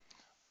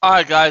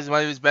Alright guys,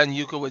 my name is Ben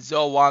Yuka with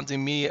Zowante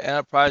Media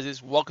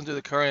Enterprises. Welcome to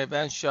the current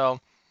event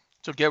show.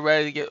 So get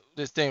ready to get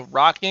this thing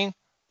rocking.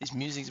 This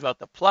music's about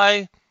to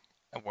play,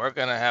 and we're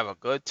gonna have a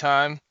good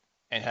time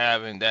and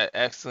having that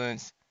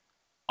excellence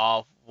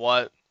of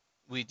what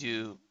we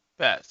do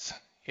best.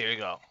 Here we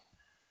go.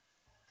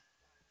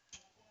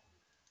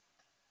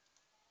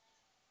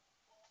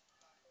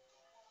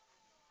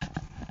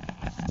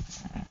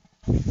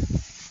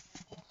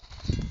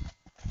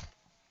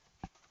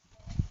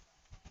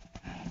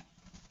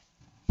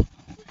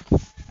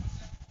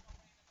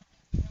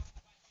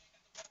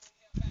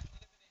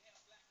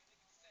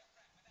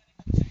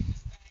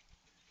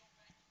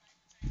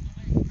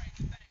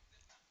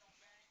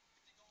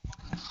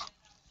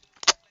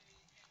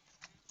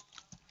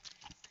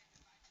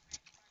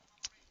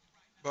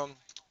 Boom,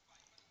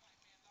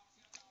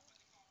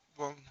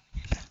 boom.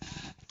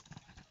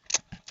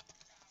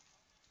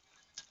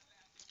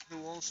 Who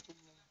wants to?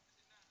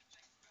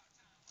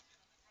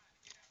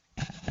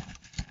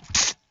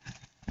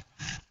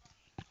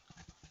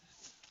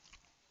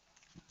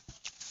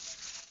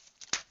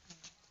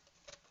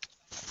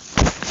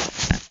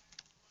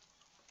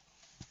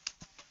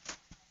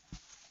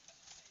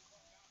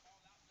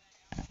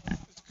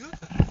 It's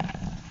good.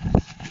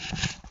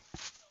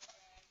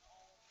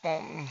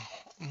 Um,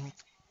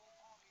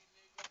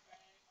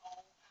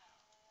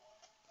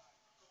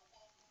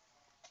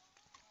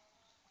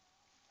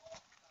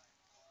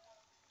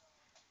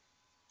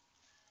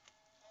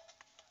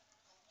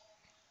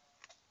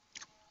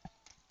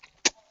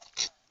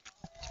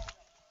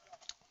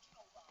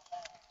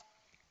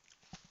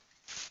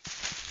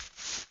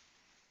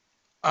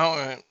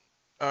 alright,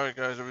 alright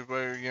guys,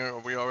 everybody, are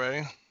we all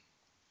ready?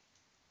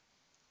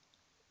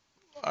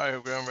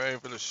 Alright, we're ready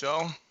for the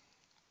show.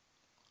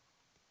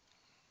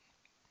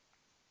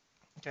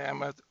 Okay, I'm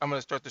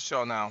gonna start the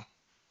show now.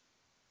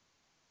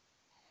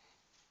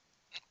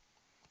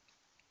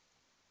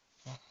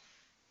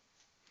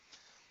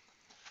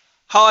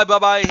 Hi, bye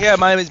bye. Here,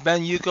 my name is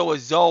Ben Yuko with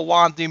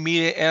Zowante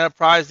Media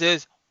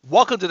Enterprises.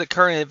 Welcome to the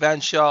current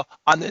event show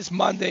on this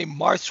Monday,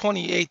 March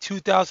 28,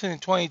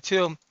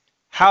 2022.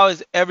 How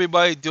is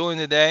everybody doing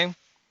today?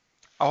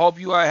 I hope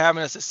you are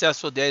having a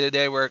successful day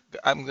today. Where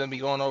I'm going to be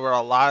going over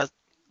a lot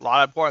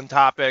of important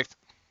topics.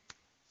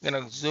 I'm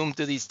going to zoom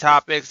through these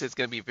topics. It's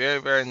going to be very,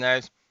 very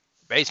nice.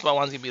 Baseball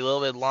one's going to be a little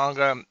bit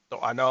longer.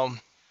 So I know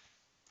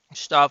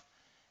stuff.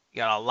 You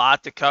got a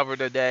lot to cover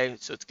today,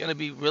 so it's going to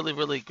be really,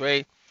 really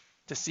great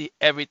to see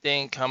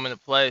everything come into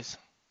place.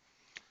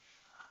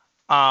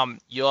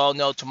 You all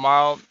know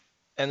tomorrow,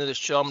 end of the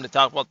show, I'm going to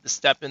talk about the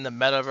step in the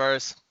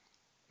metaverse.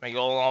 And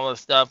all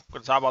this stuff. We're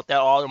going to talk about that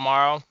all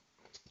tomorrow.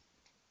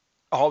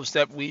 I hope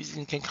Step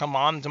Weezy can come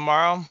on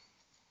tomorrow.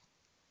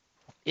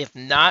 If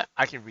not,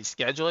 I can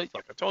reschedule it.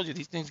 Like I told you,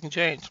 these things can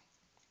change.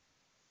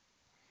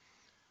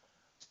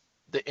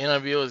 The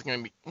interview is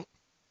going to be,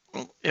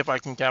 if I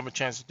can have a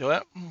chance to do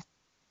it,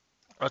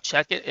 I'll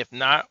check it. If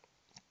not,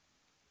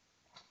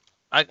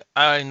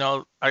 I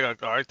know I got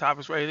guard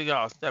topics ready to go.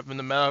 I'll step in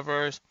the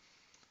metaverse.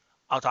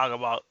 I'll talk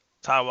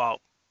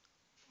about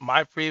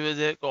my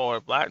pre-visit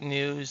or Black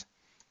News.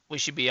 We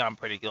should be on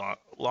pretty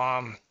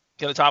long.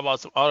 Gonna talk about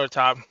some other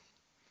topics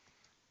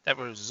that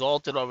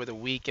resulted over the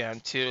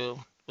weekend too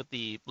with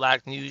the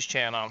Black News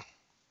Channel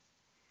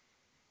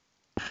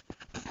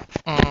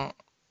mm,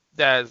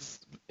 that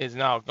is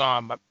now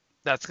gone, but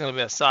that's going to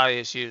be a side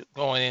issue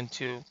going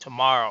into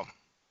tomorrow.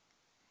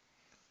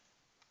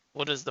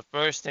 What is the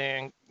first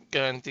thing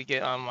going to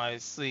get on my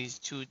sleeves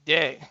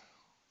today?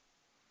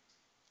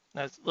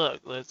 Let's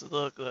look. Let's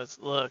look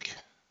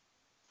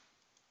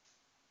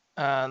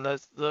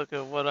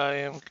at what I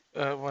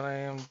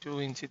am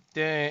doing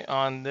today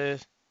on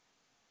this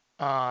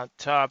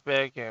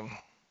topic, and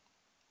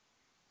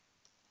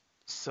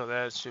so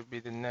that should be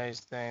the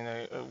next thing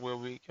that we'll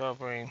be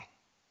covering.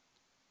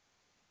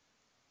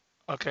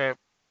 Okay,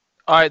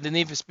 all right. The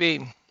Need for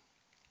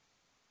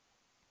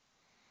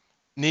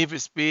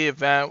Speed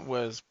event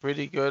was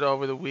pretty good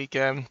over the week.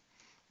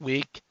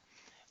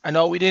 I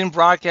know we didn't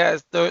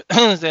broadcast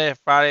Thursday and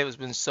Friday. It's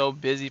been so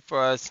busy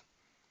for us.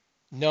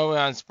 No, we're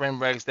on spring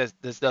breaks.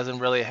 This doesn't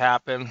really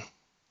happen.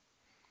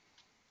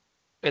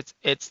 It's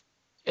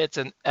it's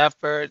an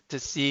effort to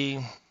see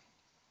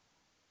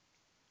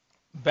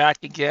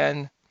back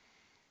again,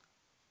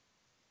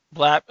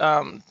 black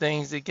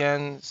things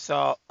again.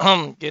 So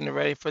getting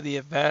ready for the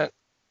event.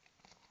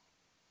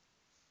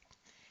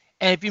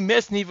 And if you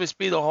miss Need for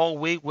Speed the whole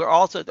week, we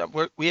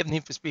have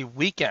Need for Speed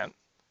weekend,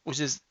 which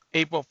is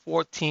April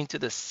 14th to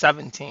the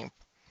 17th.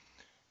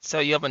 So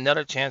you have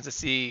another chance to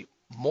see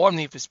more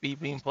Need for Speed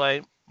being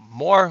played,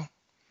 more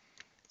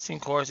scene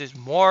courses,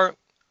 more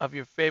of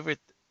your favorite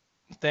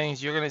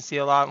things. You're gonna see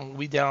a lot.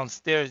 We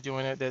downstairs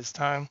doing it this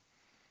time.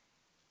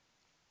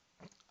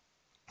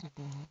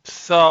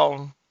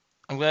 So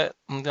I'm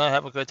gonna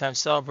have a good time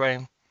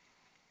celebrating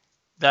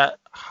that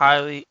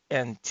highly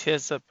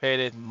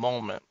anticipated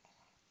moment.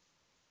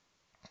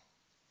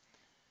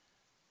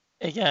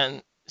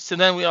 Again, so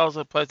then we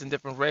also played some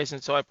different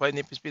races. So I played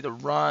Need for Speed the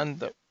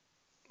Run,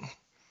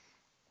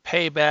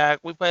 Payback.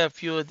 We played a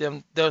few of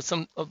them. There were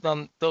some of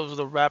them. Those were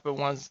the rapid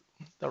ones.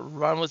 The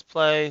Run was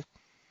played.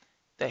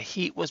 The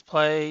Heat was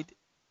played.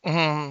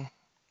 Mhm.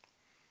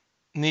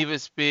 Need for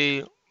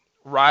Speed.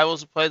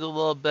 Rivals played a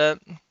little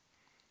bit.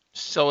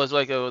 So it's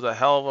like it was a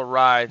hell of a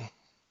ride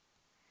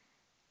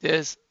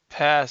this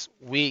past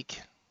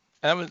week.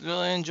 And I was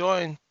really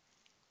enjoying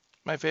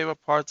my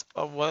favorite parts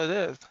of what it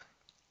is.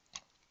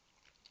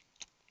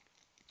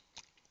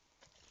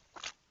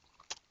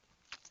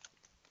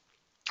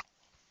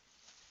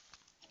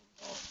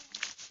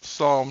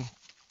 So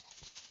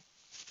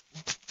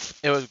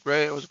it was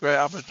great. It was a great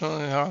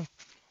opportunity, huh?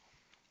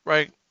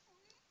 Right?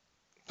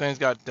 Things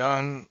got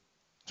done.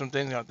 Some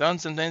things got done.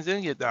 Some things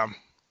didn't get done.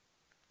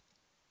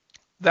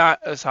 That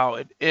is how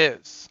it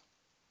is.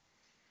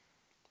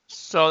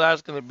 So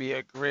that's going to be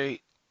a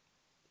great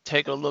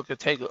take a look at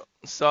take a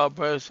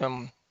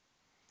celebration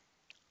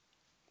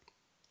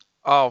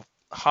of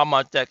how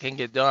much that can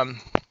get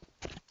done,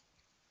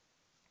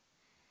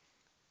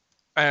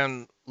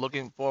 and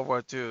looking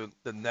forward to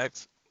the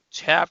next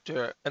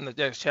chapter and the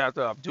next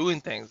chapter of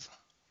doing things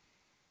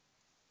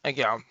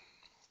again.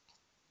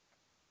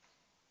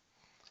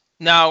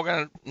 Now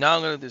I'm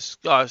gonna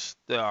discuss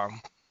the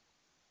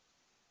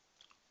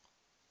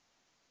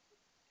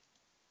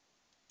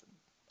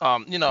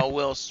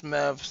Will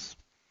Smith's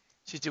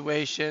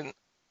situation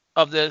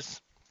of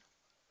this,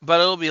 but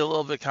it'll be a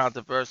little bit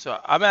controversial.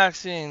 I'm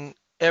asking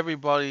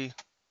everybody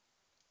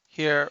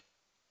here,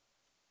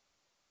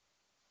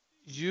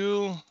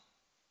 you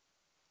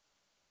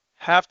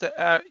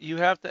you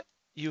have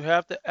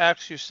to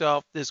ask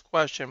yourself this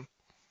question: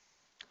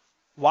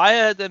 why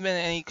had there been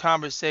any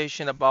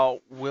conversation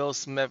about Will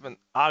Smith and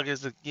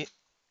August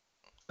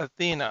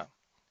Athena,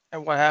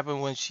 and what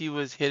happened when she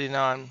was hitting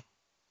on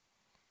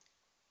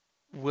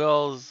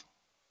Will's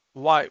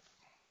wife?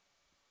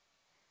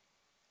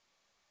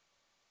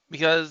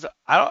 Because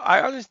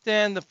I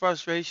understand the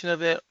frustration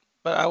of it,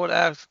 but I would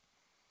ask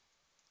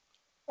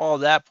all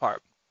that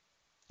part.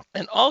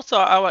 And also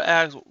I would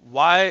ask,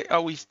 why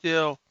are we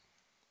still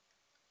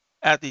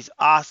at these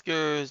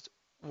Oscars?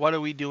 What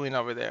are we doing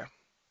over there?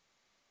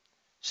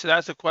 So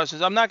that's the question.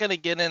 So I'm not gonna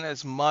get in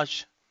as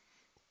much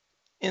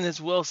in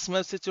this Will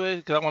Smith situation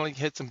because I want to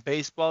hit some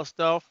baseball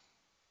stuff.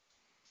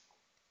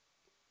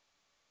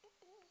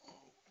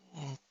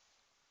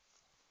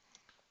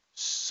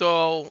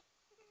 So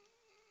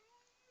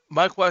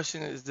my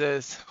question is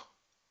this: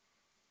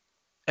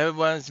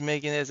 everyone's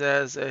making this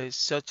as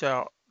such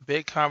a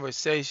big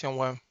conversation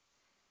when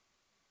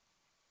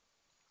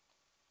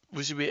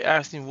we should be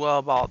asking Will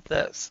about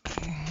this,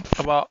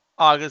 about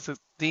August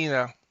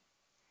Athena,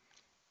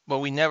 but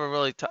we never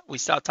really we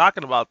stopped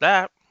talking about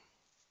that.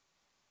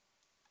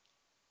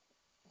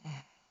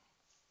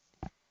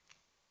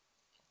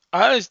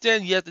 I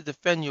understand you have to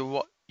defend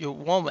your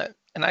woman,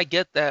 and I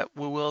get that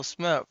with Will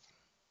Smith,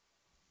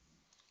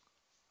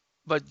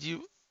 but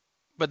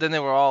then they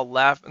were all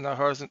laughing. I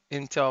heard some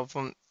intel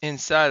from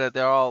inside that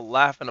they're all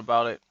laughing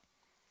about it.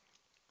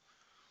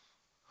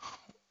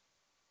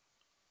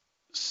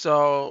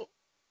 So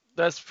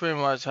that's pretty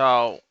much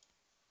how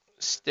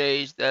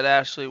staged that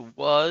actually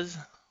was.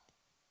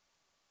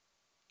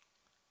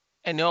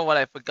 And you know what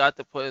I forgot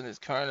to put in this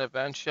current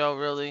event show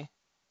really?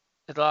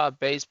 It's a lot of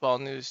baseball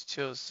news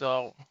too,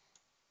 so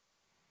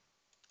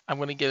I'm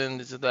gonna get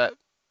into that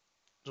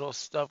little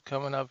stuff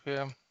coming up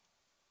here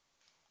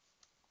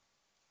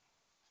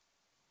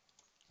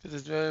because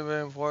it's very,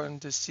 very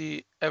important to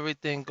see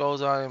everything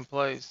goes on in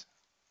place.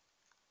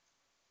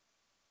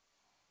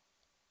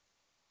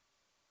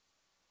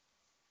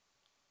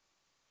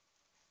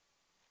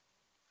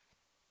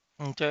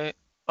 Okay,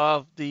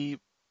 of the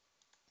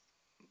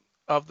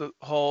of the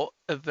whole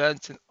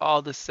events and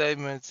all the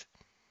segments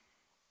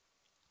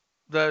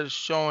that are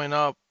showing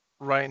up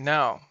right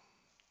now.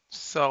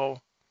 So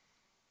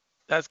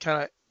that's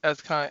kind of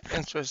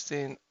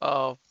interesting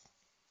of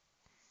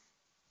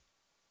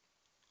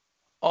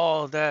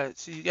all that.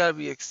 So you gotta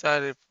be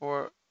excited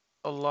for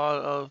a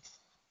lot of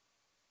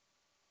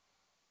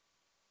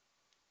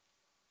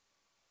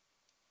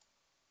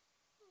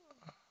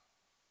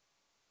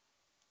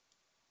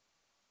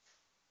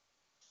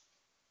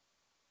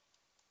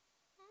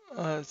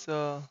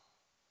so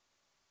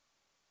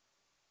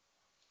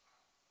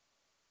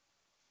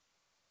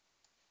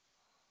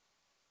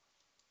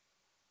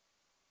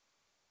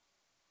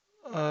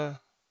uh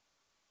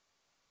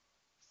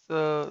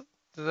so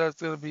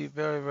that's gonna be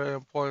very, very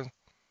important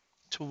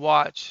to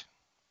watch.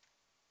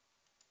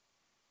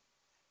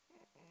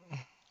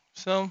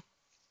 So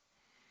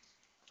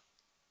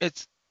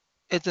it's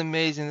it's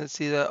amazing to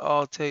see that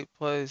all take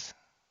place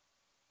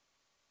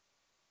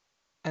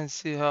and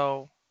see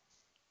how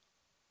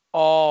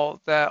all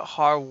that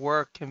hard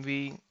work can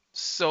be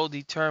so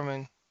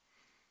determined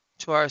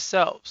to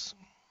ourselves.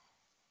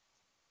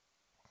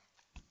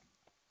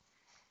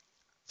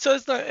 So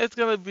it's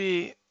gonna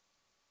be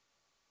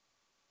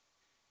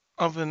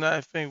something that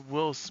I think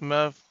Will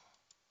Smith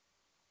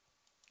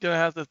gonna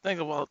have to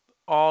think about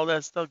all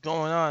that stuff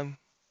going on.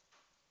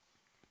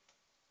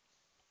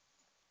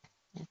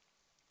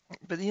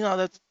 But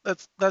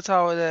that's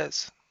how it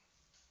is.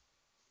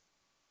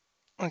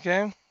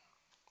 Okay?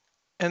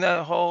 And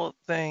that whole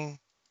thing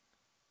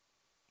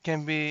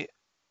can be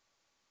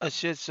a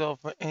shit show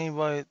for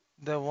anybody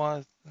that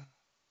wants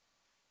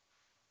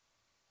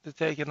to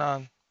take it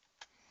on.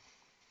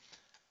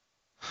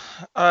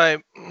 All right,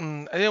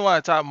 I didn't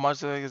want to talk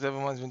much of it because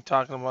everyone's been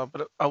talking about, it,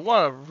 but I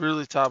want to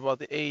really talk about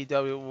the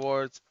AEW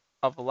awards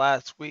of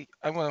last week.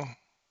 I'm gonna.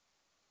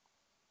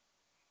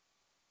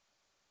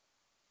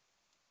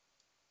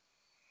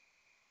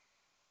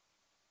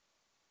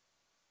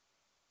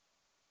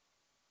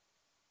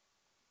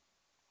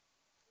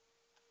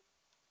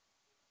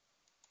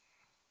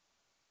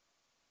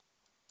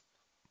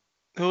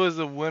 Who is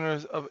the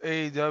winners of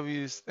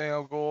AEW's thing?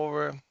 I'll go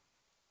over.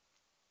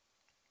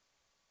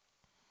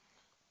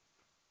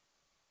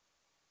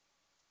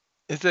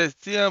 It says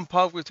CM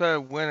Punk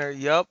retired winner.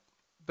 Yup.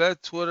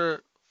 Bet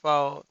Twitter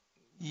followed.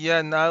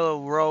 Yeah,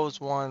 Nyla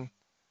Rose won.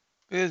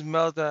 Biggest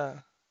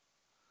meltdown.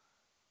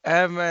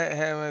 Adamant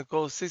Hammond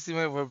goes 60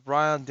 minutes with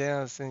Brian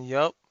Danielson.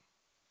 Yup.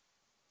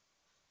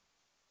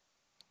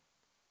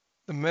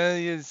 The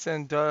million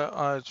sent Dart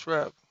on a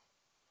trip.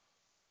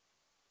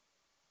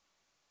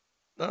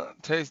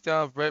 Takes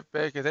down Brett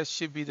Baker. That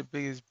should be the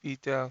biggest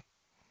beatdown.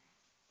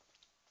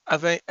 I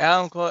think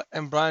Adam Cole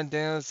and Brian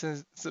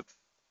Danielson.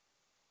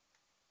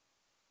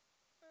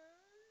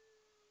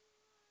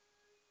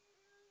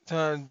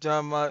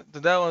 John Mott.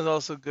 That one's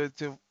also good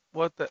too.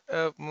 What the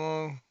F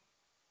moon?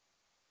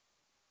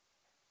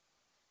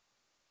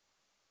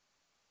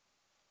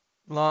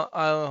 Long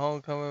Island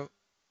Homecoming.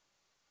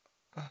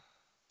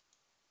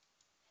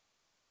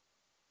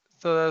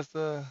 So that's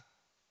the.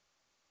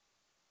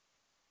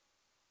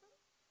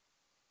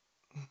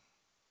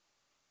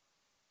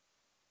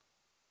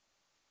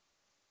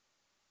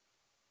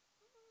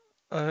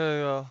 Oh, here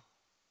you go.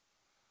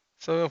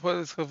 So we're gonna put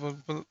this clip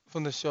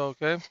from the show,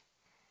 okay?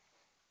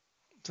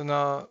 So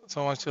now,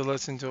 so I want you to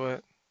listen to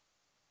it.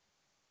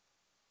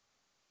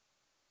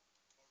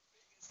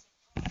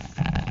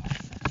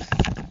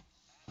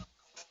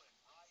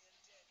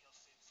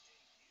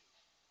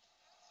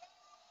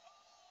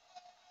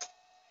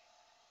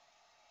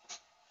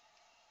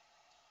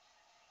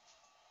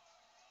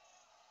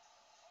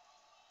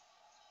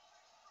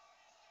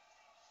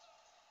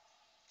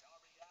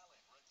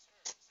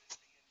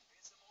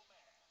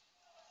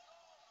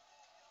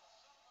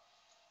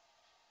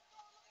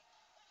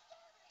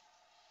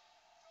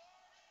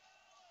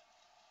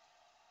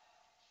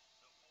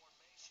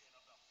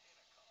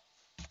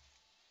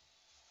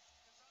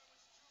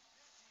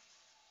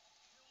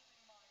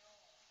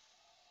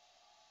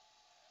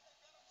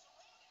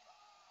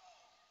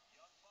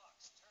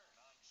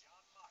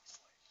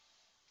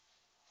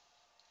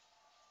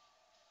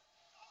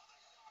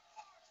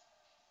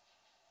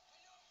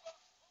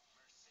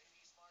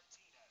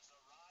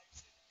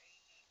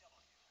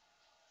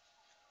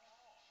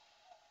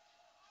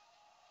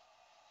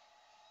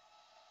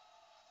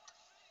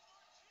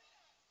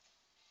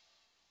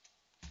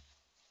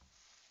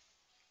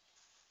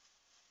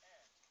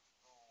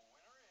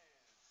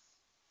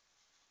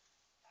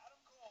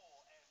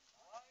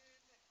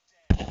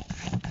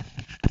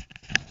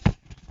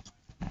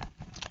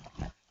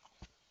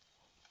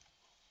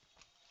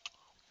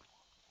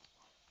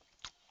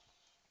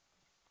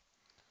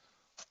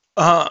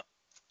 Uh,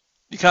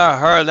 you kind of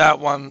heard that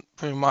one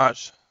pretty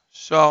much.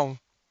 So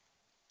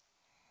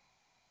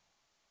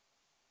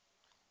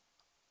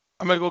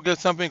I'm gonna go get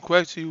something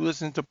quick so you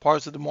listen to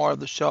parts of the more of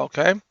the show,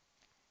 okay?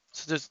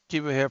 So just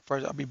keep it here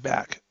first. I'll be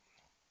back.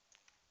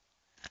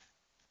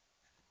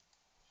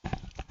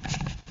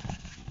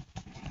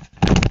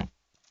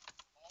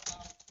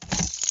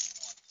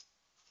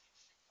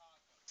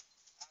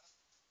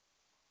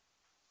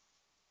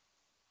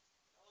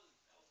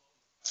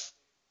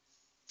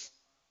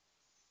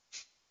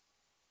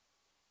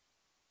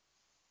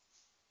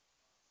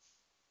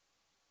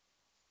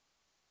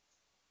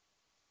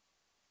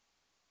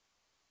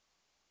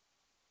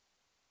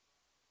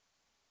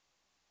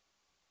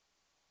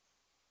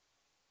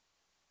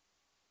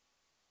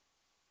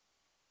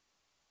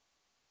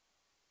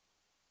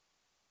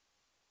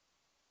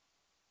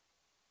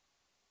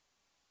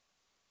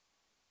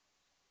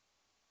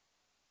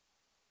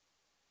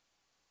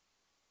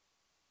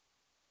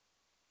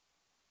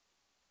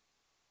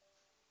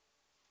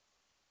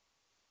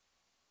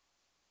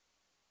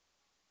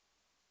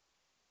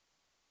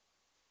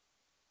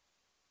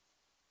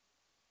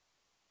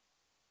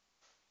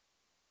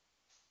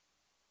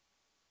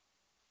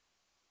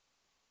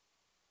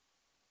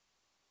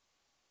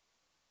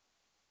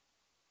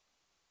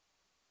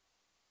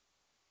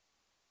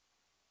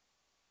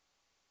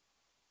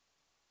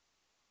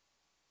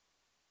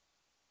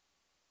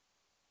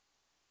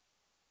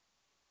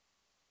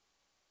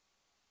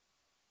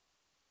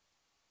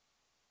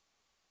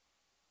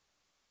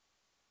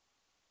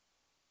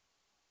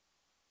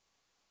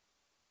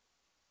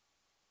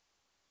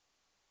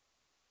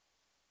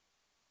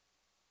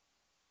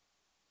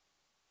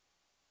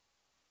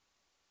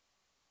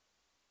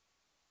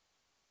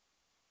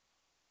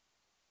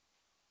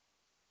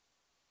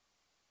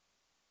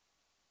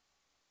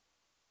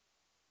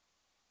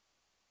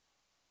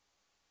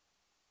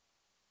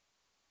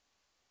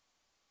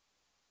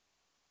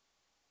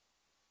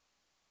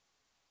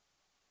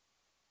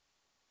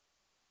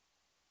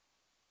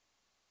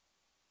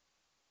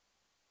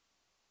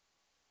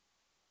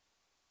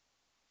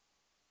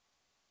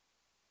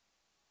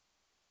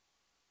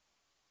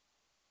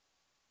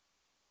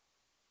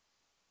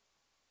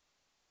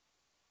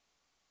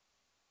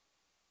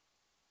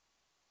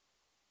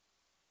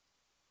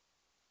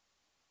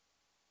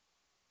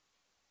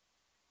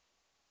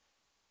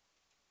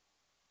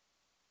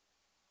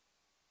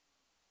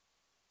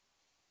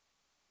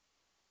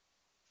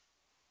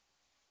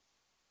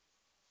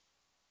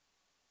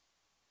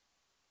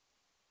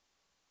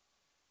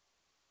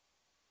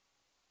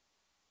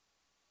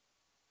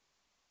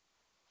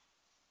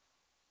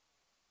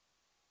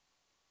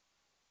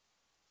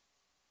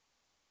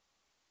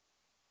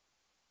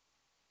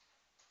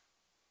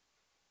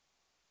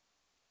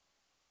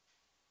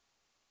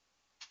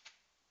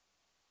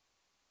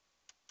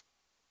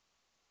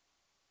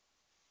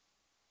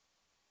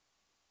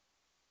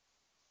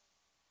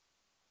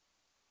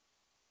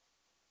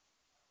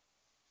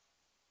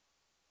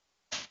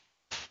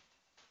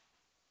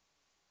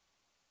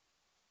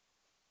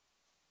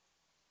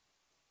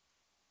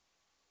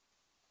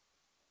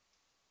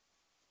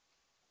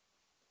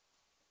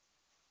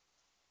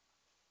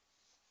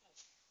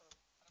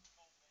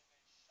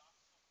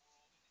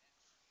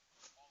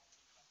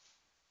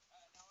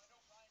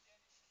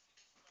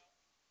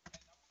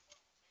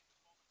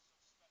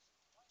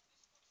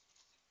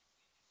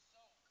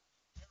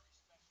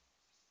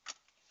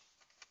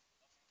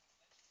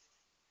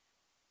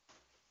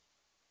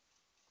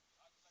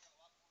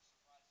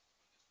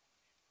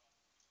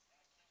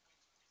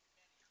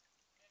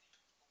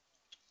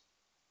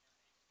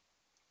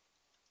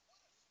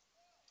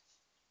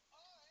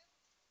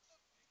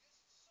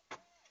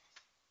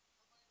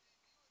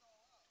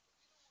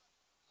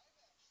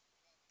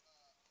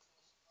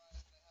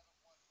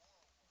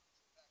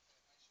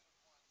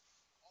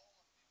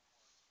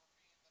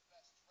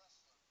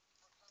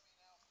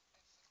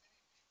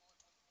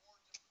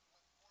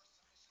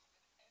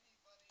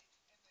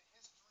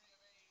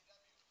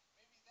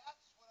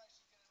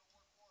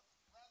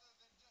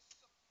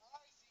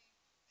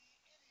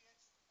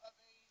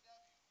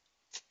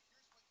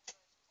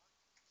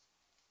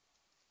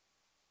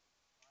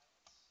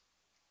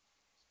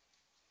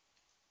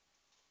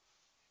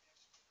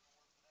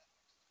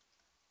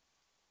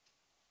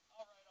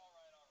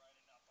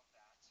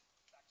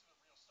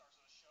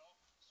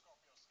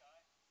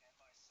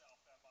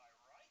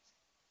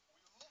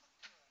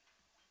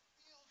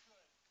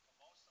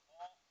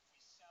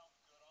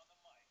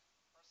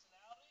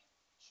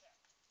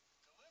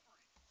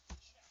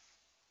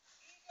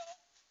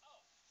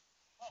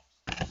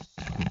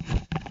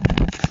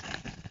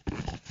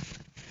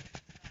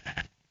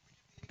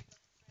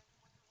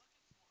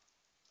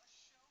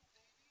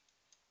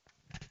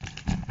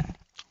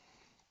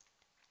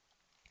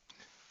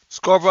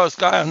 Scorpio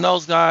Sky and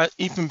those guys,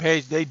 Ethan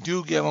Page, they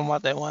do give them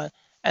what they want,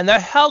 and they're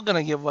hell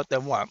gonna give what they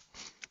want,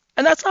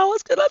 and that's how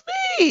it's gonna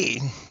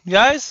be,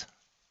 guys.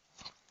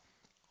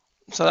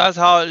 So that's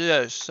how it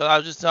is. So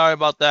I'm just sorry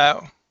about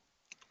that.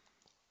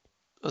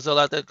 So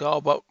let that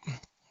go. But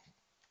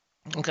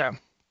okay,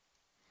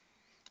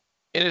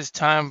 it is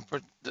time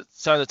for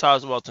time to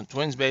talk about some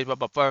Twins baseball.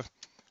 But first,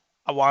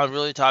 I want to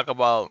really talk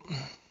about.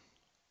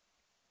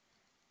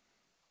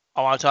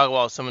 I want to talk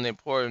about some of the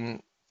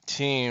important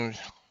teams.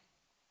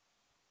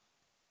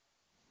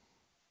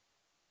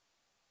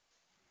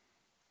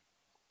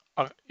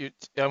 I'm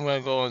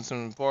gonna go on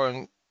some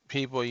important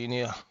people you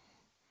need.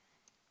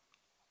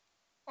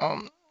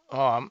 Um.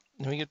 Let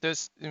me get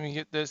this. Let me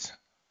get this.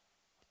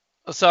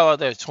 Let's talk about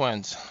their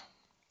Twins.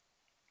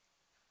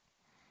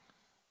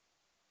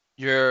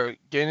 You're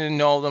getting to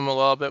know them a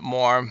little bit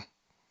more.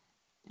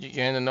 You're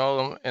getting to know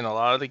them in a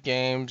lot of the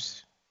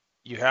games.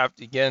 You have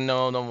to get to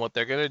know them what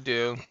they're gonna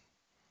do.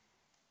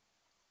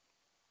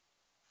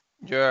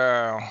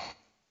 You're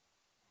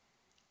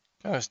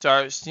gonna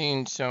start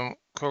seeing some.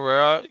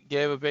 Correa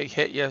gave a big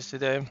hit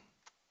yesterday.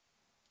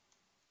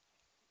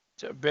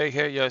 It's a big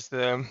hit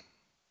yesterday.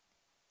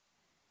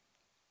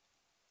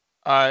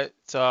 Alright,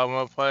 so I'm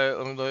gonna play.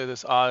 Let me look at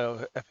this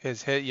audio of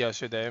his hit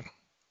yesterday.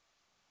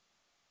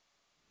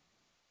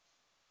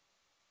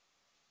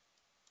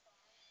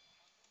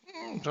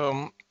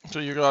 So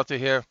you're gonna have to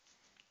hear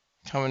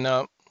coming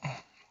up.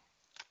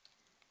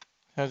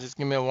 Now just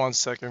give me 1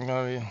 second. I'm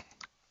gonna be.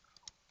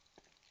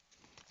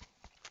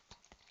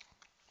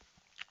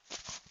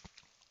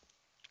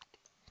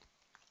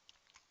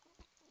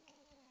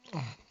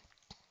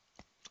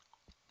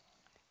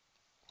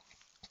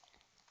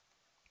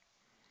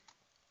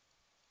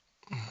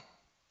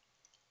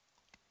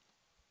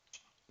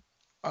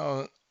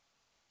 Uh,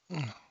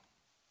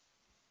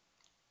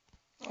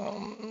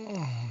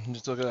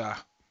 just look at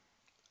that.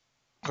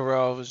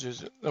 Correa was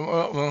just.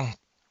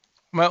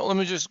 Let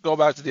me just go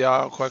back to the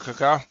audio quick,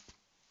 okay?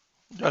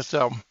 Just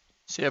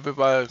see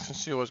everybody can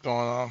see what's going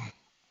on.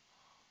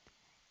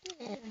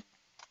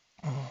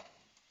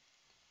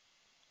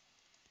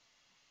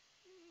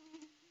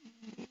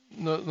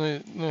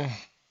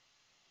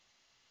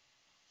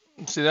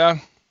 See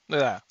that? Look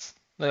at that.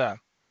 Look at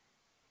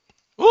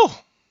that. Ooh!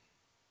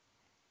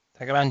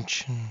 Take a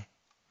bench.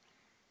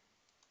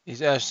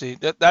 He's actually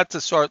that's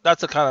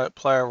the kind of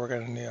player we're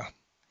gonna need.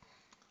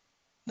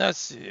 Let's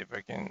see if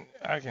I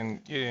can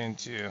get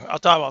into. I'll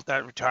talk about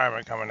that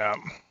retirement coming up.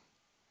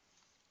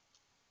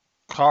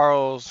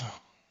 Carl's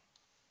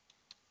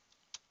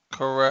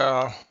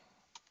Correa,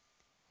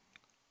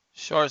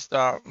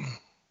 shortstop.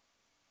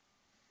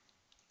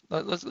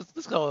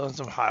 Let's go on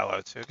some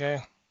highlights,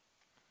 okay?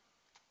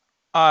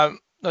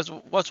 Let's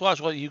watch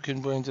what you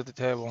can bring to the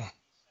table.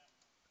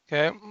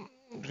 Okay,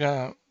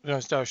 I'm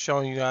gonna start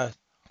showing you guys.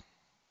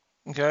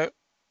 Okay,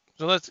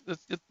 so let's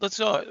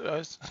go,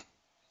 guys.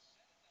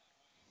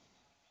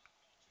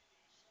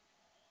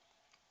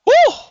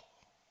 Woo!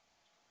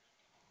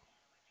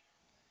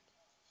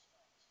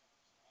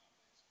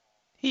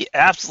 He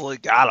absolutely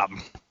got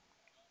him.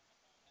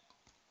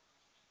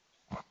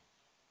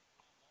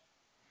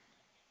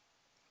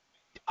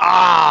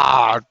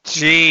 Ah,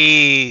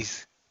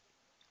 jeez.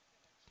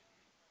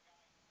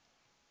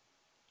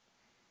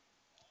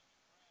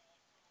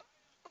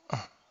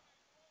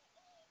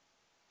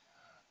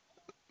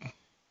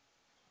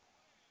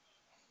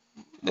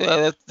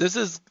 Yeah, this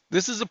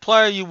is a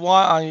player you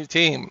want on your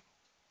team.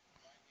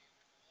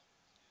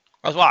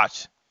 Let's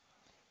watch.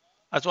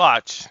 Let's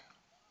watch.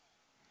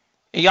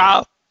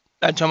 Yeah,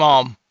 and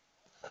Tamam.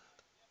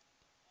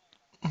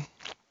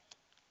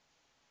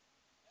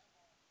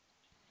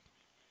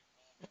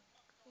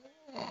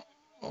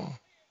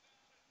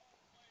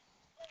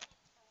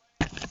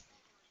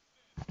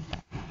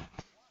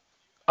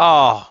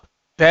 Oh,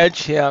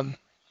 bench him.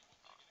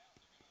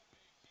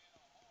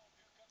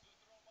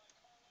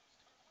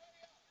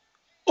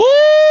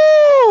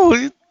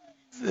 Ooh!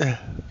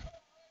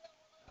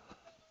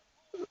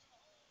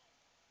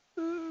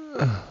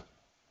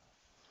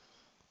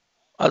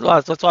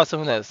 Let's watch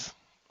some of this.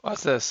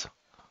 Watch this.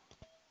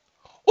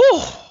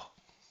 Ooh!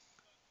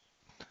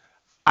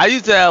 I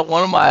used to have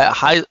one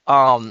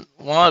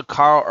of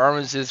Carl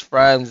Irvin's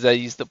friends that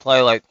used to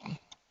play like,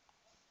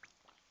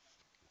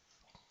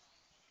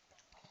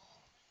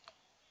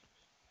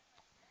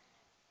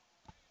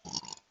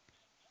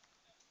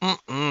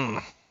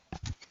 mm-mm.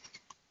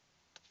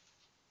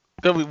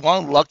 Gonna be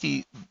one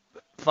lucky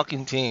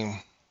fucking team.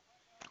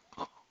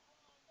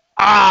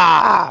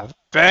 Ah!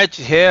 Bench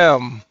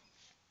him.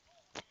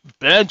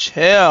 Bench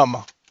him.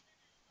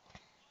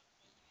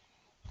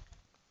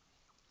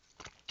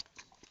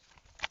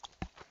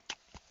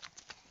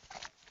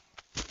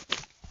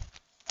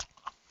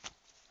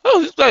 Oh,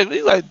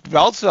 he's like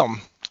belts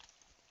him.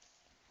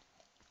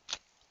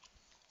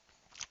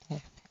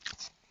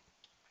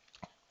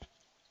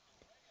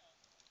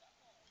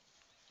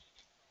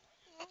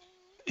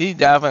 He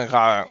definitely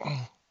caught it.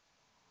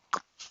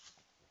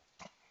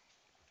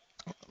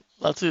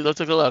 Let's see. Let's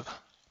take a look.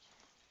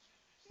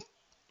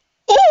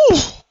 Ooh!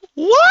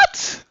 What?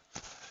 What?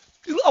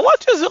 I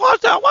want you to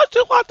watch that. I want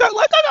you to watch that.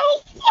 Like, I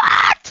go,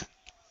 what?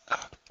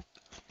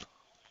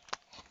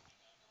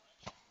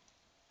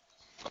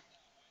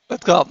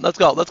 Let's go. Let's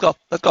go. Let's go.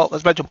 Let's go.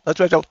 Let's bench him. Let's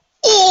bench him.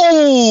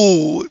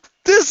 Oh,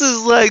 this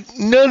is like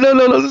no, no,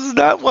 no, no. This is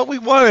not what we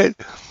wanted.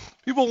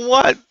 People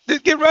want.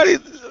 Get ready.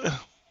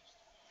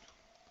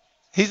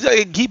 He's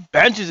like he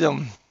benches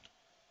him.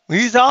 When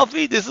he's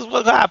healthy, this is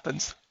what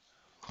happens.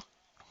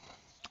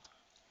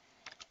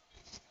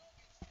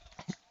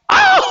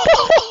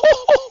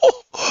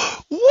 Oh,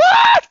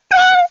 what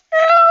the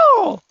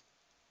hell?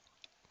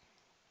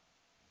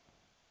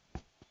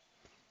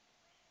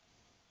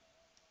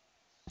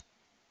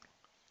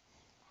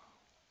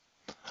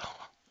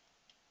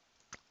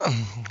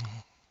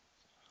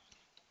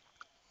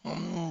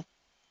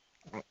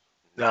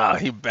 No,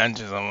 he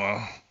benches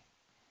him.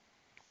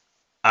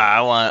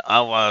 I want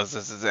us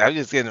to see. I'm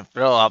just getting a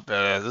thrill up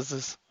there. This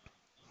is.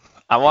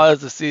 I wanted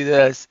to see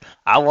this.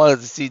 I wanted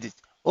to see this.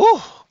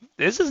 Oh,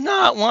 this is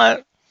not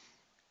what.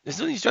 This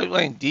is when you start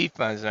playing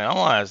defense, man. I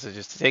want us to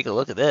just take a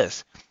look at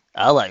this.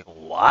 I like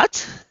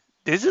what?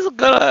 This is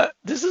gonna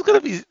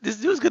be. This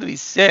dude's gonna be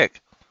sick.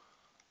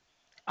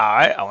 All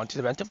right, I want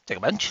you to bench him. Take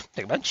a bench.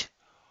 Take a bench.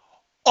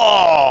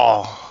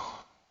 Oh,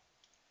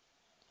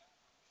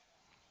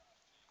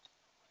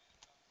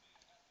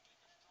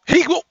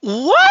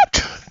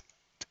 what?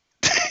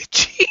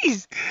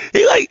 Jeez,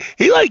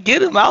 he like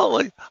get him out.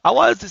 Like I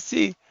wanted to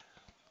see.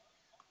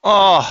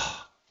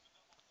 Oh,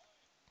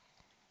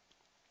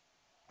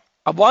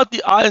 I want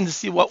the audience to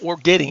see what we're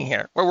getting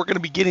here, what we're gonna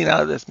be getting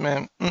out of this,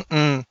 man.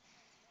 Mm-mm.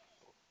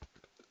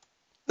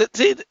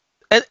 See,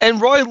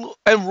 and Roy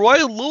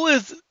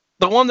Lewis,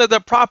 the one that they're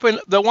propping,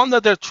 the one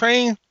that they're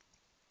training,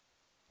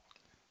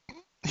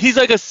 he's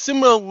like a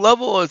similar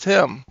level as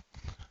him.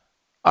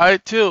 All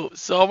right, too.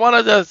 So I want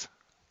to just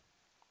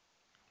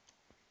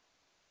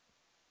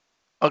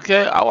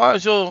okay. I want to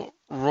show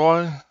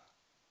Roy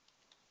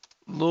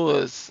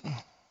Lewis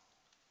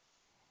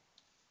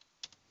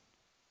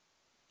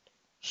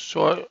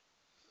short.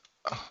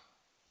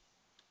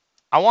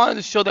 I wanted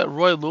to show that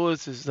Roy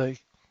Lewis is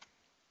like.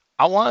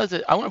 I wanted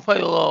to. I want to play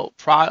a little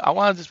pride. I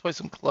want to just play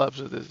some clubs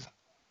with this.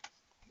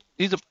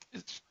 He's a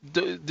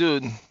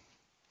dude.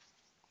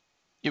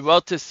 You're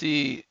about to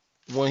see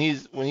when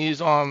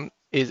he's on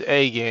his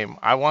A game.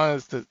 I want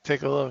us to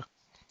take a look.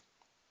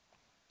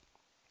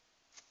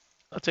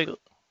 I'll take a.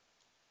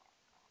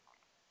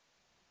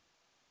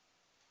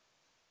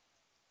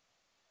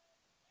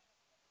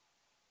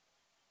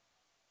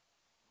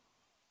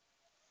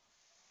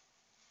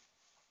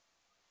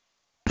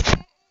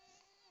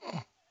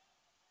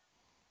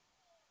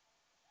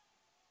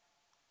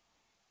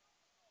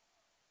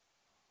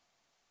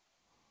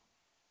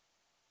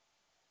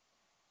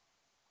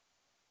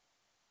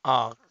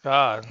 Oh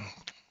God.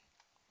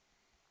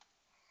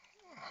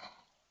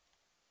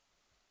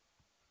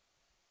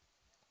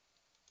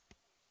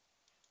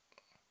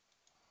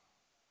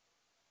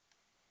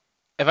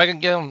 If I can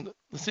get them,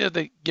 let's see if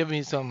they give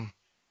me some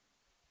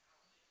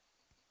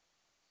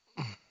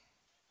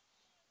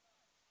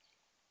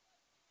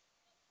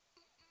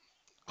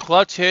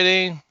clutch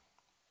hitting.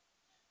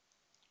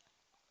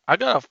 I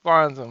gotta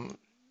find some.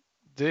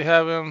 They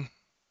have him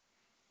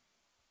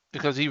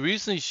because he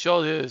recently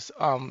showed his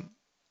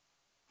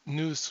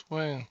new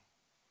swing.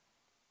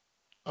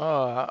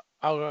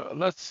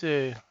 Let's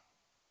see.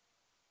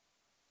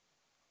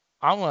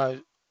 I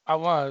want I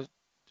want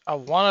I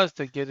want us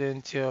to get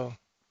into.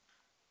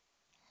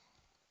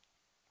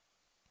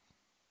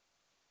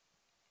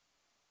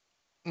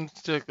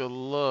 Let's take a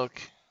look.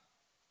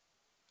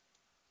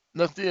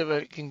 Let's see if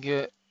I can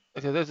get.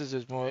 Okay, this is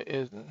just more.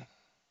 Isn't.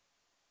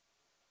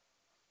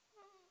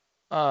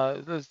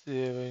 Let's see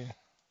if we.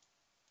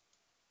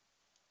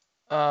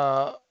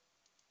 Uh,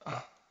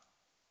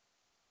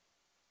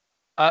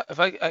 if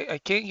I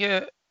can't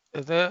get.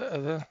 Is there,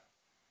 they're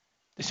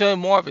showing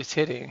more of his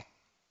hitting.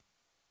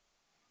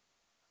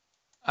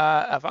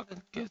 If I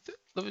can get.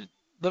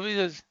 Let me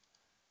just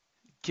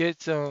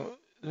get some.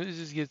 Let me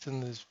just get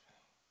some of this.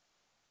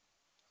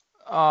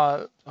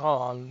 Hold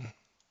on.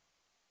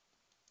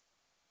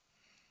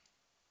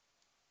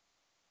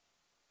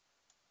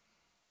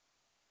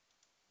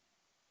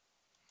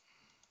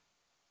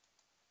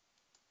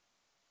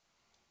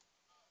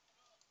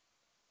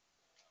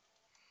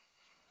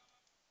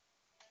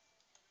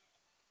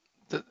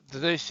 Did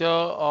they show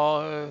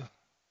all?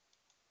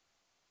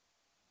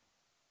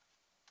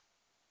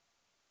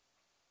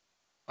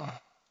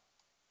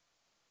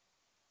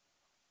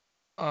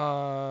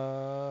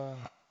 Uh,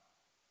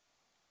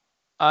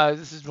 uh,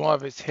 this is more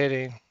of his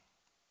hitting.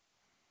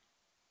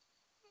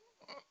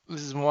 This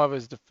is more of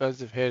his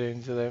defensive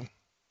hitting to them.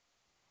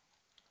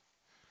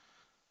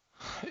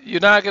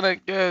 You're not gonna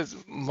get as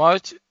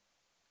much,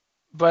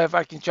 but if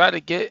I can try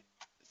to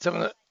some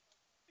of the,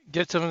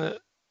 get some of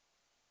the,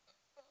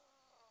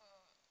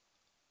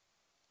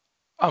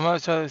 I'm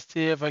gonna try to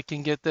see if I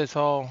can get this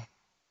all.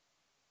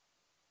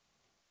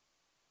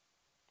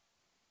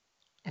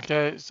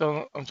 Okay,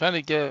 so I'm trying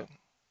to get.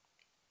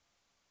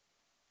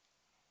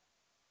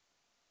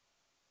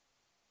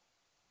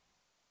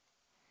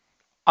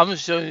 I'm gonna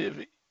show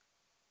you.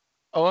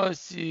 I want to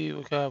see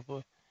what kind of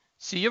play.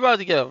 See, you're about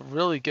to get a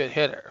really good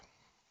hitter.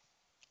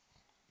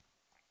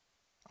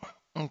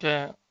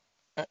 Okay,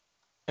 A-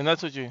 and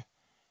that's what you.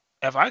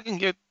 If I can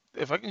get,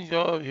 if I can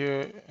go up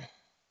here,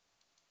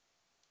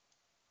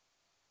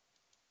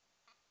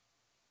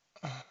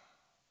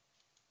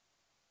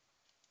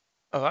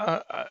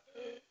 I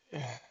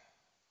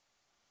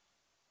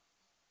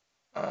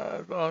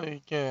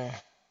probably can.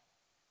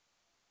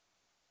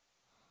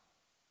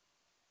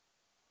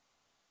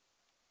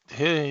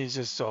 Hitting is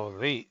just so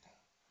late.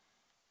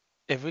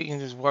 If we can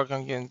just work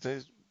on getting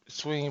this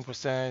swinging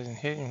percentage and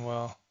hitting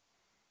well,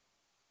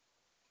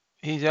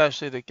 he's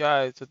actually the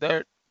guy. So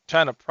they're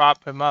trying to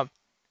prop him up.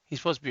 He's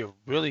supposed to be a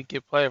really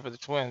good player for the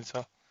Twins.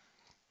 So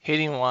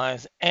hitting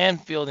wise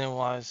and fielding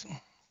wise,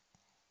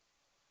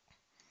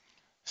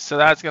 so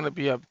that's going to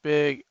be a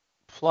big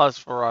plus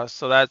for us.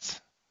 So that's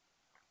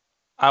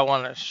I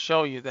want to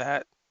show you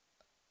that.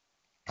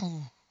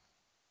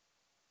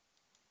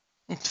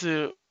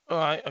 To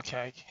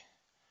okay,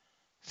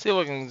 see what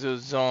we can do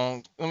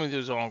zone. Let me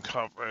do zone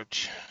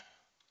coverage.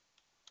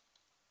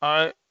 All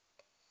right,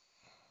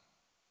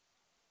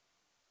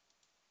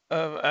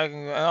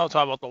 and I'll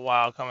talk about the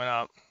Wild coming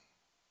up.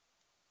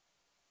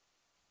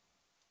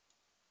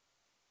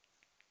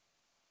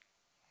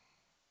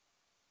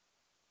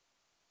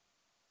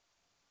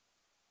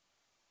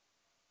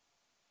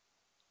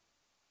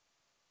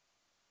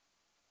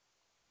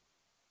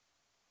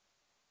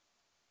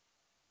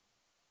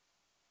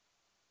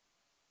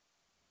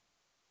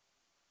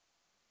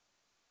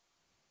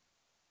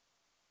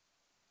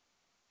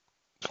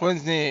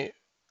 Twins need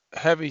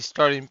heavy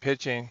starting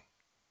pitching.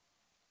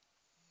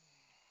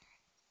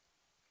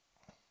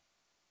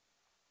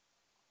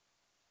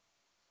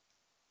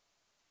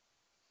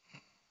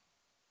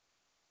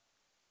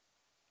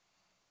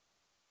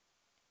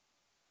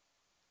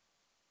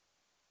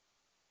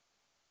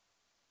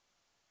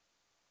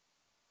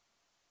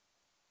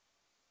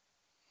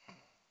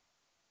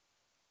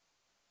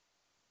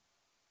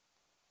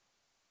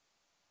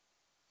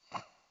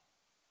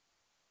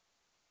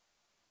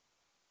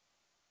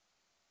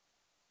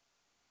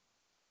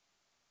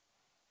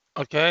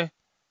 Okay,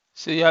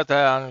 so you have to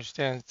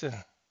understand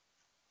the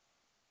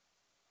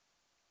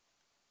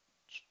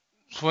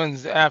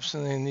Twins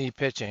absolutely need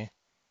pitching.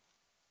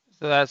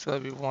 So that's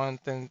going to be one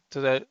thing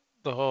to that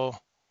the whole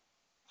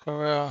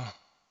career.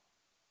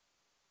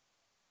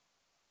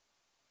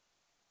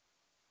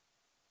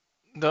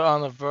 They're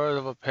on the verge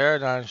of a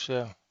paradigm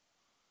shift,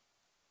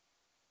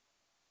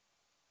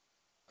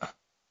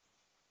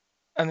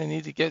 and they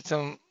need to get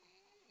some.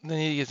 They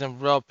need to get some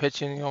real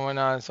pitching going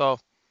on. So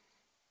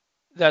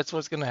that's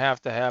what's going to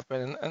have to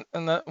happen.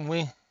 And that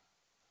we.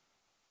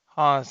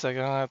 Hold on a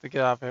second. I'm gonna have to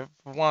get off here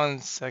for 1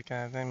 second.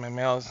 I think my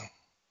mail's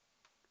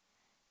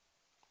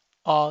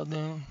all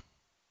done.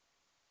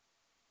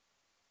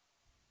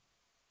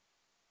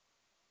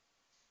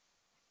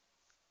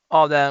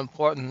 All that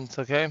importance.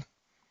 Okay.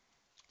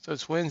 So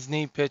Twins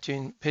need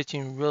pitching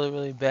really,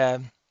 really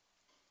bad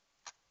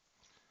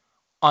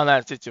on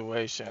that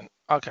situation.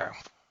 Okay.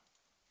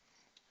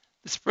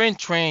 The spring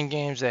training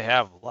games they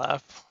have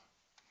left.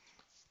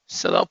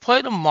 So they'll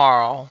play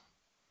tomorrow.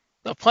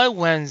 They'll play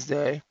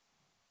Wednesday.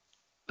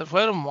 They'll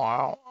play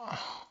tomorrow.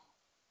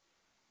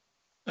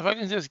 If I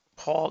can just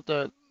pull up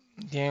the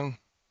game.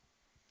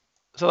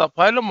 So they'll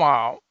play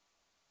tomorrow.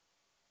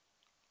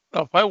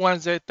 They'll play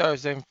Wednesday,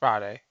 Thursday, and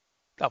Friday.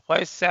 They'll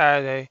play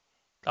Saturday.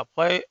 They'll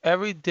play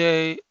every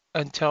day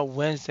until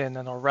Wednesday, and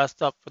then they'll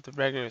rest up for the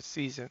regular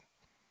season.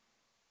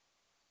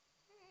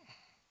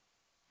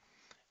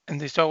 And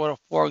they start with a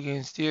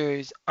four-game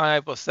series on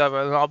April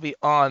 7th, and I'll be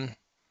on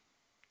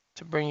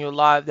to bring you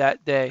live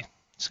that day.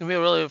 It's gonna be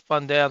a really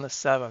fun day on the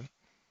 7th.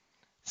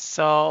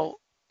 So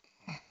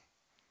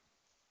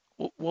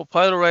we'll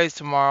play the Rays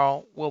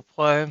tomorrow. We'll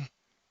play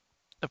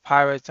the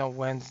Pirates on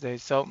Wednesday.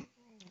 So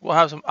we'll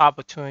have some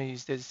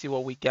opportunities there to see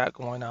what we got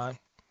going on.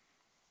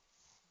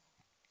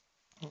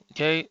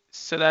 Okay,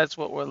 so that's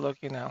what we're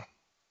looking at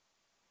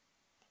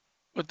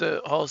with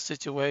the whole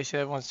situation.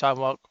 Everyone's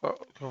talking about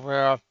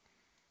Carrera.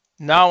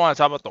 Now I want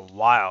to talk about the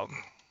Wild,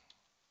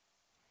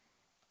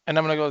 and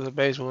I'm gonna go to the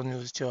baseball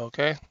news too.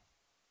 Okay,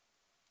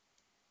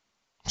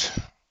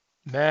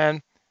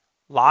 man,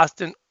 lost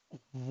in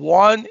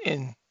one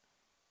in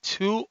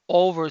two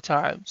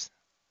overtimes.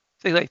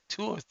 It's like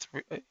two or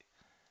three.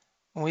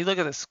 When we look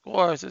at the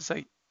scores, it's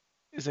like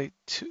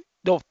two,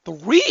 no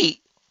three.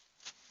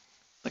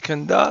 The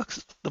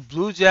Canucks, the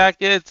Blue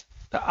Jackets,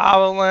 the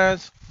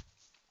Avalanche,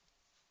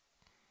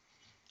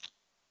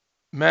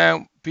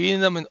 man, beating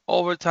them in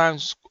overtime.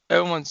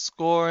 Everyone's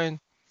scoring,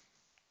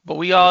 but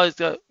we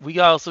also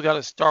got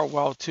to start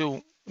well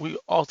too. We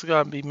also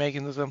got to be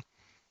making them.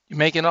 You're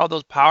making all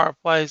those power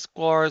play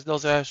scores.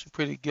 Those are actually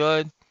pretty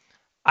good.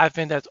 I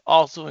think that's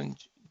also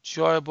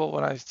enjoyable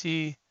when I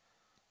see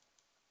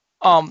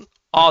all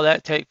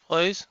that take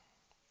place.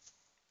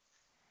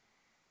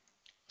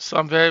 So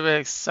I'm very,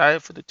 very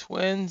excited for the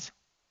Twins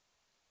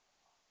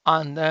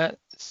on that.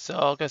 So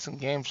I'll get some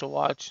games to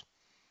watch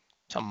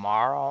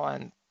tomorrow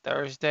and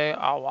Thursday.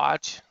 I'll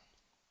watch.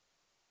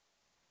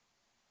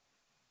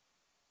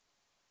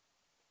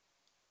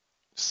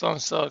 So I'm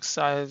so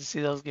excited to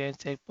see those games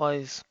take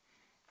place.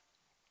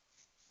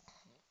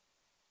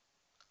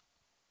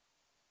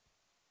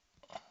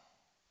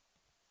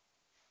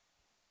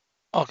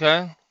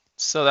 Okay,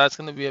 so that's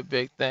gonna be a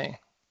big thing.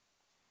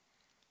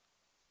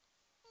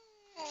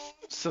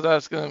 So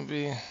that's gonna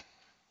be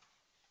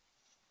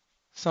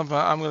something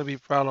I'm gonna be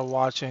proud of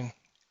watching.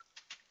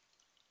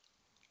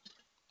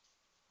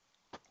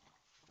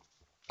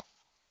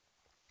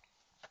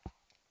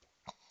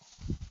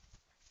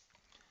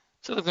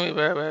 So there's gonna be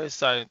very, very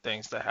exciting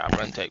things to happen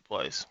and take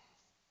place.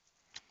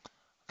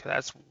 Okay,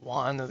 that's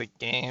one of the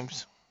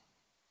games.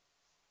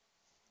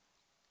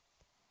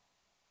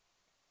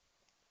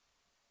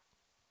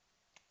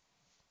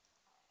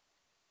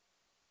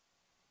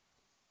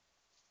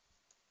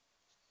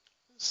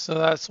 So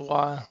that's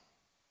why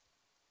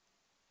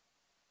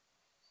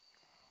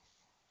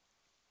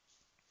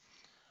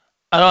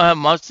I don't have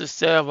much to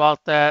say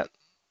about that,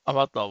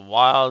 about the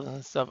Wild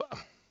and stuff.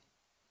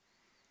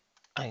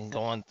 I can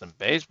go into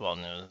baseball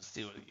news and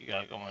see what you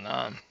got going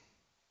on.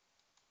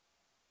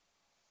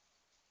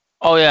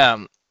 Oh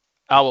yeah,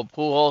 Albert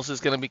Pujols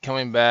is gonna be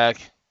coming back.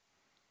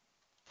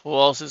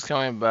 Pujols is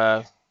coming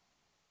back.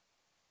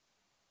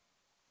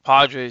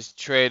 Padres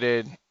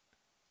traded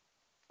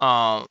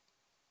um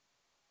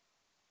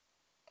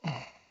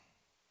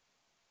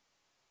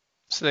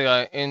so they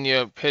got an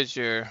India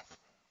pitcher.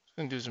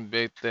 Gonna do some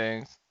big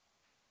things.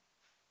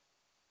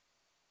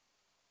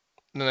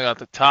 And then they got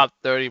the top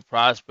 30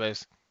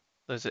 prospects.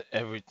 That's at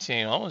every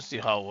team. I want to see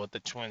how what the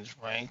Twins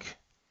rank.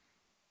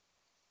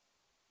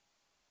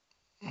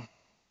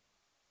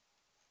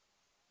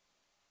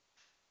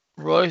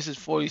 Royce is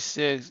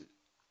 46.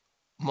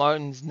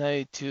 Martin's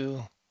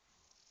 92.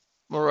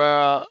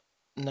 Morera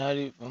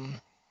 90.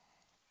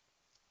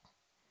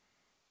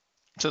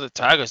 So the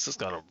Tigers just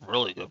got a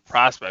really good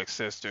prospect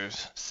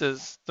sisters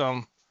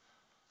system.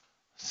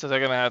 So they're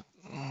gonna have,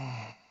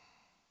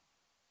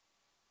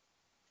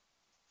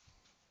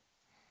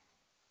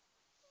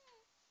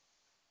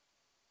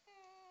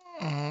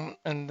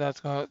 and that's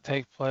gonna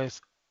take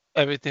place.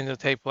 Everything will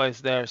take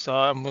place there. So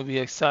I'm gonna be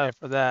excited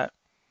for that.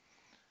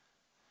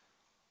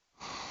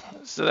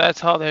 So that's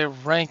how they're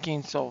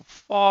ranking so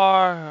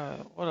far.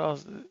 What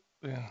else?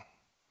 Yeah.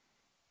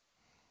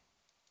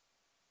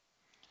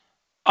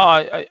 Oh,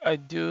 I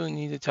do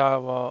need to talk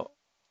about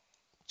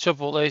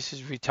Triple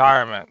H's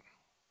retirement.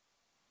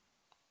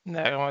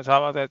 Now I want to talk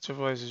about that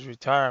Triple H's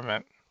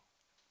retirement.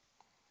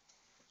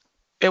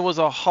 It was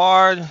a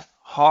hard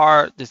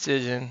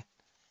decision.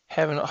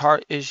 Having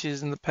heart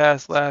issues in the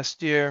past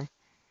last year,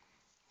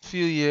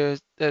 few years,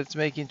 that's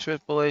making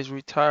Triple H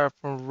retire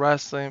from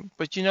wrestling.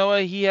 But you know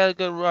what? He had a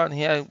good run.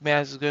 He had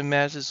matches, good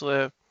matches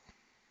with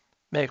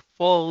Mick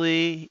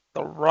Foley,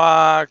 The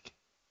Rock,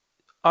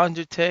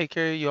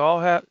 Undertaker. You all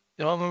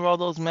remember all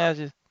those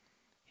matches?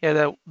 He had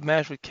that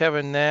match with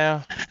Kevin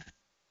Nash,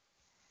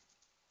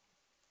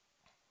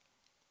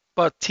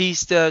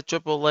 Batista,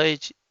 Triple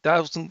H.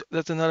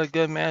 That's another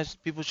good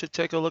match. People should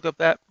take a look at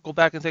that. Go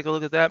back and take a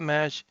look at that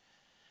match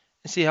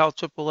and see how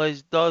Triple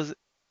H does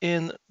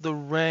in the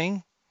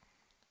ring.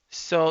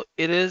 So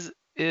it is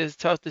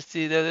tough to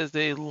see that is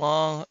a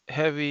long,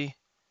 heavy,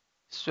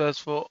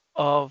 stressful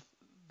of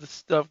the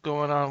stuff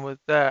going on with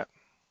that.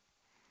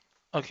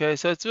 Okay,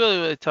 so it's really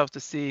really tough to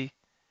see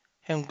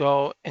him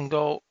go and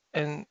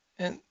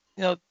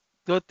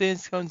good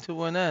things come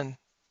to an end,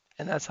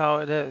 and that's how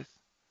it is.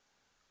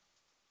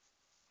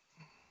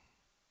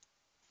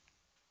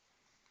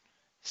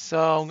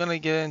 So I'm gonna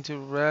get into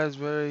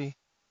Raspberry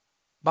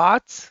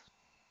bots,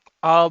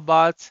 all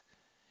bots.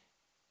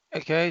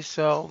 Okay,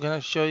 so I'm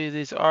gonna show you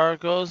these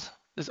articles.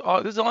 This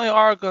is the only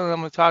article that I'm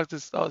gonna talk to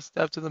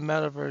step to the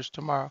metaverse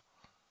tomorrow.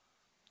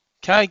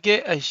 Can I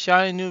get a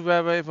shiny new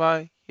Raspberry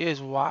Pi?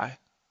 Here's why.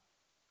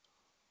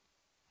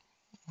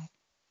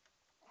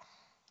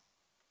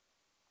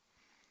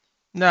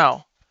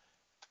 Now,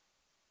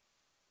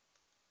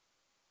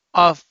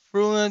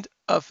 affluent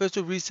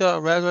official resale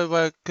of Raspberry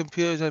Pi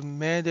computers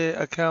and mandated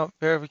account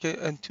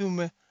verification and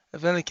two-man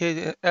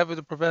authentication in effort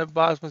to prevent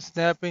bots from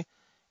snapping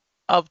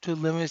up to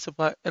limited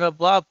supply. In a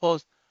blog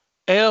post,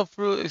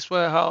 Adafruit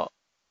explained how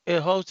it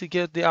hopes to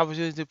get the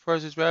opportunity to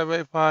purchase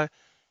Raspberry Pi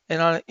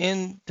and on an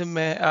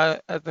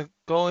in-demand at the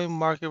going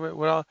market rate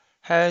without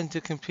having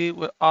to compete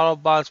with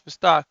Autobots for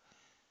stock.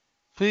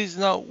 Please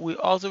note, we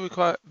also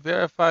require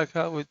verified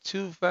account with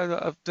two-factor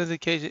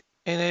authentication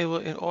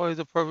enabled in order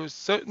to purchase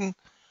certain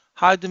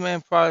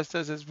high-demand products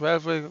such as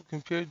Raspberry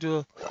computer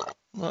to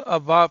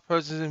about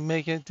purchases and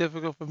making it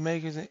difficult for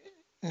makers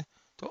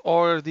to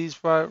order these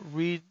products.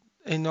 Read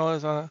a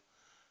notice on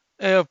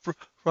a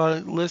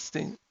product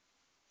listing.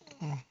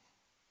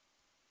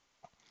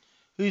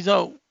 Please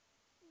note,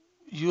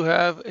 you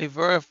have a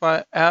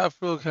verified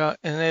Apple account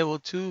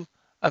enabled to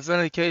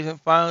authentication.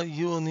 Finally,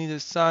 you will need to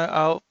sign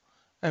out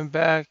and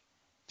back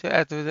to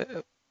activate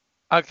the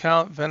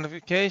account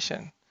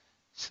verification.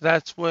 So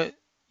that's what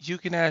you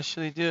can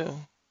actually do.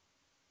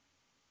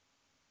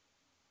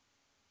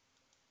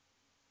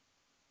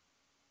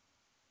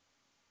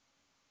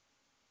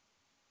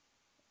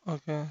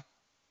 Okay.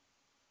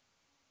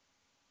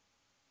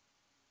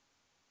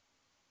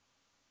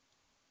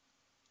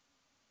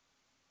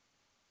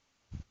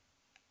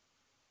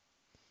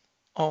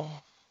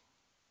 Oh.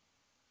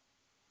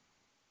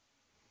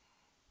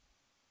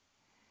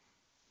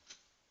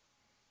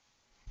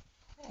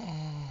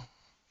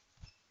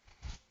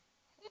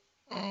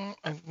 Mm,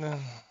 and then,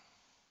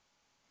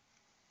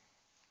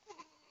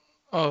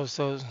 oh,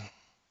 so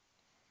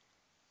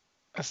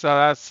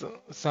that's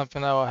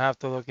something I will have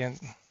to look in.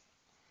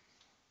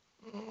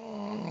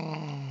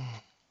 Mm,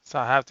 So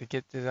I have to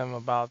get to them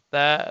about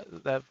that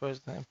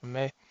personal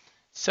information.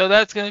 So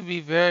that's going to be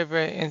very,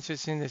 very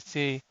interesting to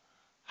see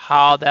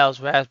how those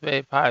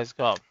Raspberry Pis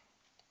go.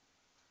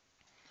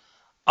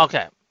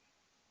 Okay,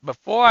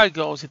 before I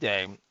go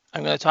today,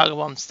 I'm going to talk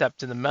about step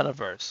to the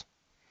metaverse.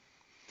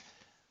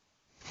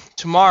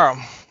 Tomorrow,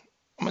 I'm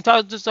going to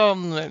talk just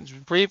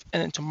brief,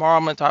 and then tomorrow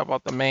I'm going to talk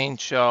about the main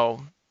show.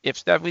 If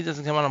Stephanie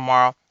doesn't come on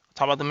tomorrow, I'll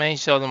talk about the main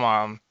show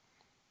tomorrow.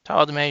 Talk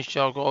about the main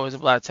show, go over the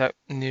Black Tech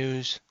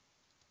News.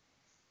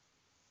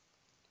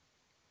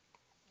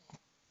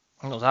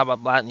 We'll talk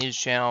about Black News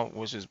Channel,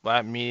 which is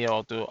Black Media.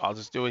 I'll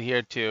just do it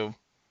here too.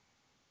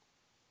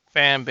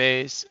 Fan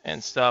base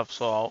and stuff.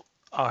 So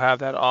I'll have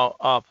that all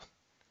up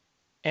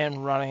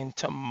and running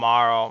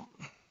tomorrow.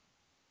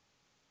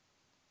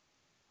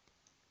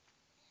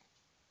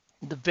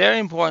 The very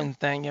important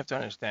thing you have to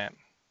understand,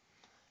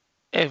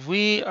 if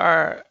we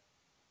are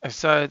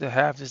excited to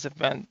have this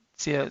event,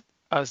 see it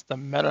as the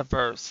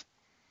metaverse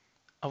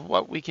of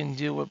what we can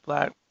do with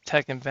Black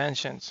Tech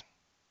inventions.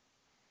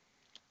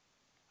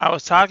 I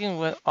was talking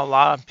with a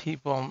lot of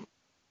people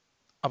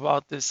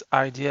about this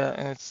idea,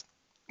 and it's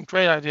a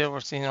great idea. We're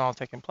seeing it all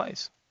taking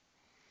place.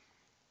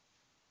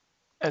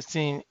 I've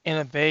seen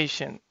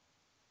innovation,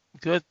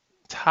 good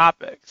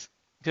topics,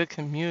 good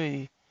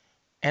community,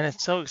 and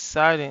it's so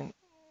exciting.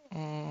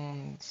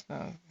 And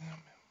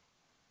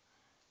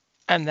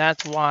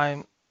that's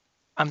why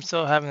I'm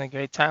still having a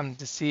great time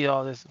to see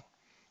all this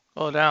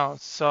go down.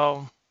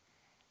 So,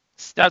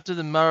 Step to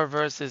the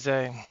Metaverse is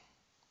a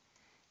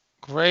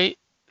great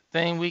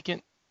thing we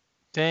can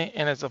think,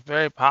 and it's a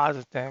very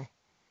positive thing.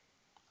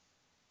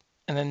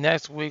 And the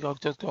next week, I'll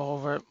just go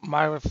over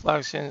my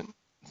reflection,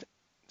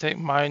 take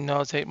my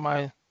notes, take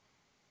my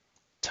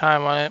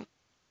time on it,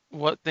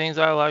 what things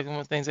I like and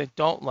what things I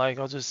don't like.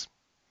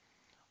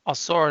 I'll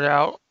sort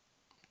out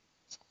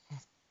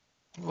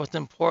what's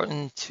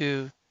important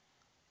to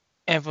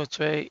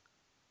infiltrate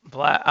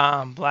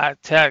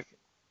black tech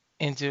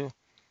into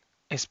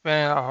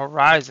expanding our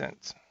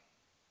horizons,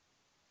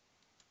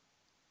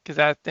 because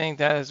I think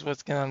that is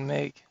what's going to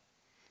make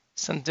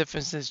some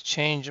differences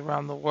change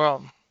around the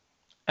world,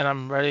 and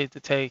I'm ready to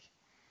take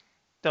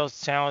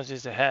those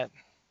challenges ahead.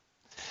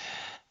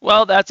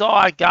 Well, that's all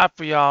I got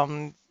for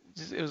y'all.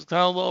 It was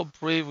kind of a little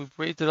brief. We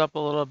briefed it up a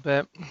little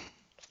bit.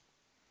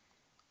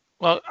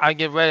 Well, I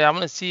get ready. I'm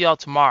going to see y'all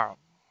tomorrow.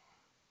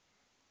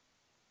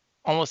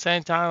 Almost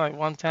same time, like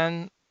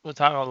 110. We'll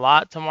talk a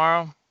lot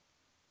tomorrow.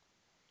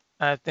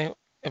 And I think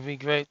it'd be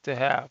great to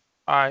have.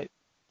 All right.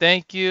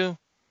 Thank you.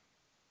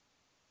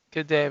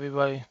 Good day,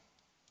 everybody.